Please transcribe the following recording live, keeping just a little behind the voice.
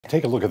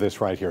take a look at this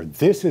right here.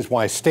 This is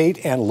why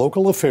state and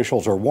local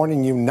officials are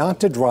warning you not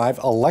to drive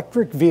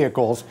electric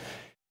vehicles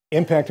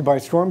impacted by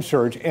storm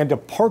surge and to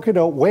park it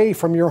away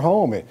from your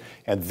home.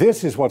 And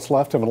this is what's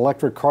left of an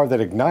electric car that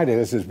ignited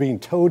as is being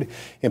towed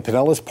in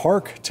Pinellas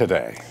Park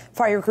today.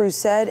 Fire crews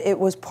said it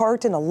was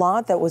parked in a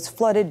lot that was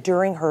flooded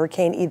during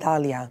Hurricane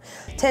Idalia.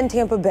 10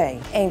 Tampa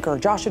Bay anchor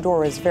Josh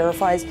Adores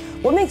verifies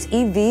what makes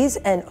EVs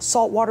and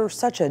saltwater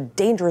such a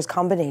dangerous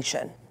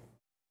combination.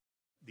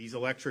 These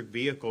electric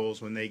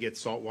vehicles, when they get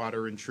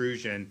saltwater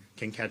intrusion,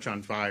 can catch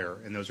on fire,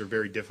 and those are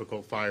very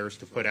difficult fires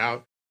to put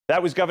out.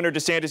 That was Governor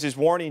DeSantis'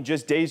 warning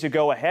just days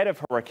ago ahead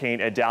of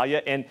Hurricane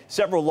Idalia, and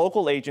several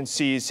local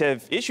agencies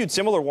have issued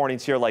similar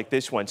warnings here like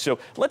this one. So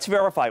let's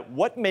verify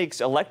what makes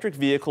electric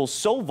vehicles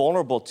so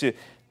vulnerable to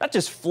not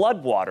just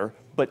flood water,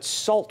 but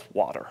salt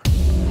water.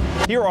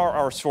 Here are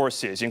our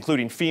sources,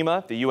 including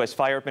FEMA, the U.S.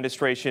 Fire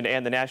Administration,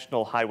 and the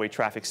National Highway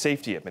Traffic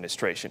Safety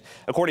Administration.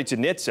 According to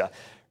NHTSA,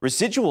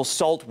 residual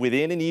salt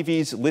within an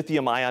EV's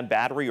lithium-ion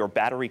battery or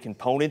battery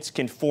components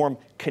can form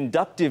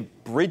conductive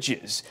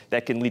bridges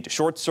that can lead to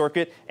short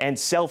circuit and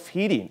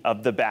self-heating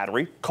of the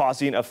battery,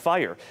 causing a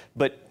fire.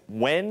 But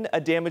when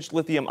a damaged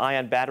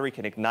lithium-ion battery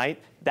can ignite,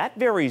 that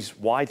varies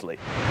widely.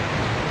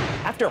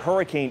 After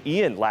Hurricane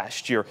Ian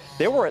last year,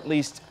 there were at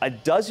least a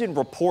dozen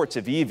reports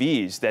of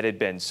EVs that had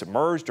been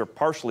submerged or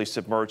partially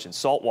submerged in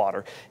salt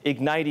water,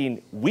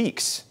 igniting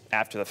weeks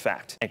after the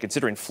fact. And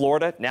considering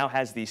Florida now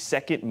has the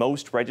second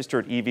most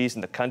registered EVs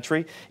in the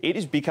country, it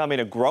is becoming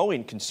a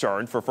growing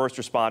concern for first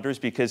responders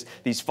because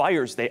these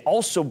fires, they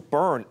also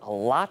burn a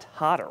lot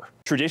hotter.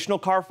 Traditional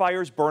car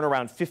fires burn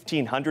around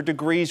 1,500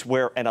 degrees,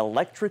 where an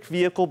electric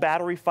vehicle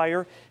battery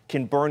fire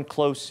can burn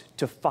close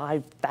to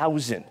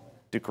 5,000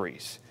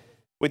 degrees.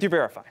 With your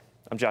Verify,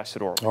 I'm Josh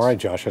Sidorowicz. All right,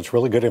 Josh, that's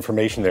really good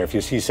information there. If you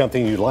see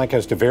something you'd like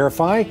us to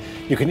verify,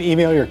 you can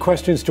email your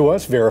questions to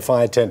us,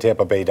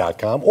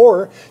 verify@10tampabay.com,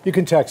 or you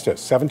can text us,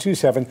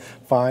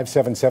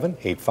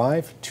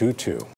 727-577-8522.